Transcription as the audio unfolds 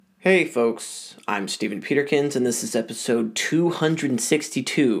Hey folks, I'm Stephen Peterkins, and this is episode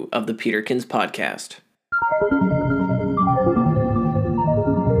 262 of the Peterkins Podcast.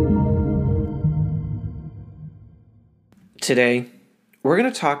 Today, we're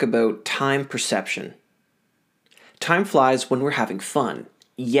going to talk about time perception. Time flies when we're having fun,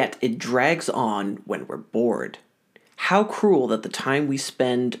 yet it drags on when we're bored. How cruel that the time we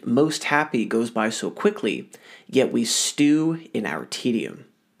spend most happy goes by so quickly, yet we stew in our tedium.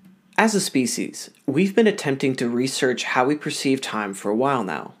 As a species, we've been attempting to research how we perceive time for a while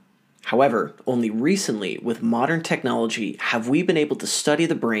now. However, only recently, with modern technology, have we been able to study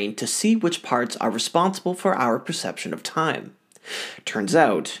the brain to see which parts are responsible for our perception of time. Turns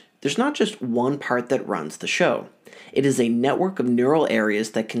out, there's not just one part that runs the show. It is a network of neural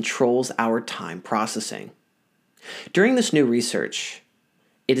areas that controls our time processing. During this new research,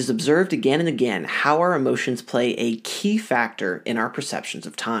 it is observed again and again how our emotions play a key factor in our perceptions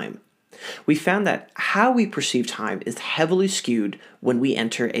of time. We found that how we perceive time is heavily skewed when we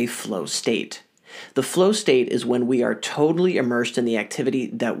enter a flow state. The flow state is when we are totally immersed in the activity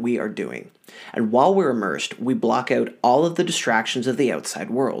that we are doing. And while we're immersed, we block out all of the distractions of the outside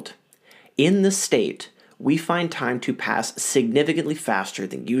world. In this state, we find time to pass significantly faster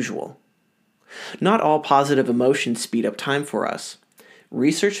than usual. Not all positive emotions speed up time for us.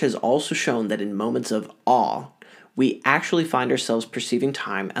 Research has also shown that in moments of awe, we actually find ourselves perceiving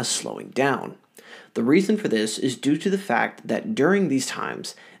time as slowing down. The reason for this is due to the fact that during these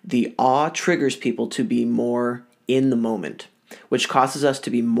times, the awe triggers people to be more in the moment, which causes us to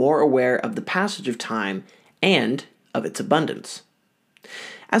be more aware of the passage of time and of its abundance.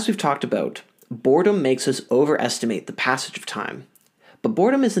 As we've talked about, boredom makes us overestimate the passage of time. But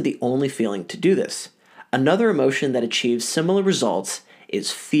boredom isn't the only feeling to do this. Another emotion that achieves similar results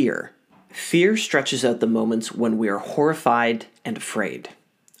is fear. Fear stretches out the moments when we are horrified and afraid.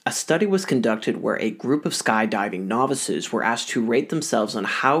 A study was conducted where a group of skydiving novices were asked to rate themselves on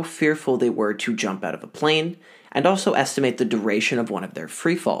how fearful they were to jump out of a plane and also estimate the duration of one of their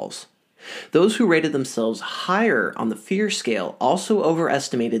free falls. Those who rated themselves higher on the fear scale also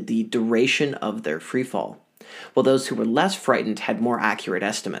overestimated the duration of their free fall, while those who were less frightened had more accurate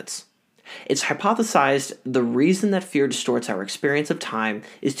estimates. It's hypothesized the reason that fear distorts our experience of time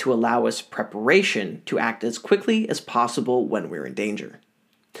is to allow us preparation to act as quickly as possible when we're in danger.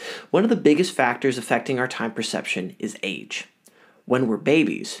 One of the biggest factors affecting our time perception is age. When we're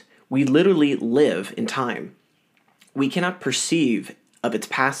babies, we literally live in time. We cannot perceive of its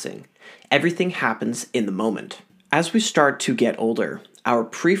passing. Everything happens in the moment. As we start to get older, our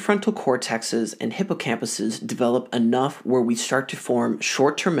prefrontal cortexes and hippocampuses develop enough where we start to form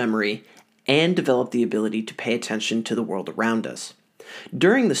short-term memory and develop the ability to pay attention to the world around us.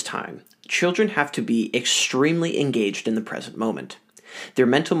 During this time, children have to be extremely engaged in the present moment. Their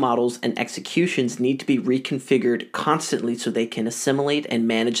mental models and executions need to be reconfigured constantly so they can assimilate and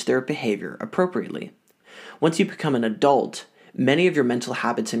manage their behavior appropriately. Once you become an adult, many of your mental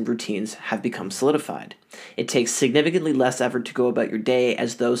habits and routines have become solidified. It takes significantly less effort to go about your day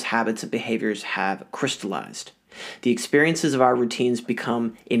as those habits and behaviors have crystallized. The experiences of our routines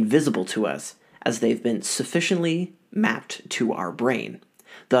become invisible to us as they've been sufficiently mapped to our brain.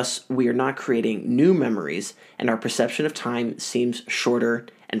 Thus, we are not creating new memories, and our perception of time seems shorter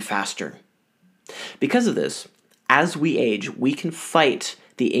and faster. Because of this, as we age, we can fight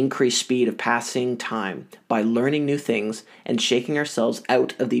the increased speed of passing time by learning new things and shaking ourselves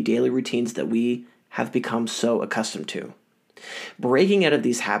out of the daily routines that we have become so accustomed to. Breaking out of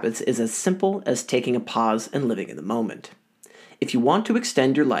these habits is as simple as taking a pause and living in the moment. If you want to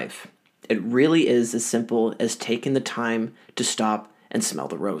extend your life, it really is as simple as taking the time to stop and smell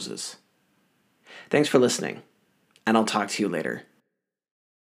the roses. Thanks for listening, and I'll talk to you later.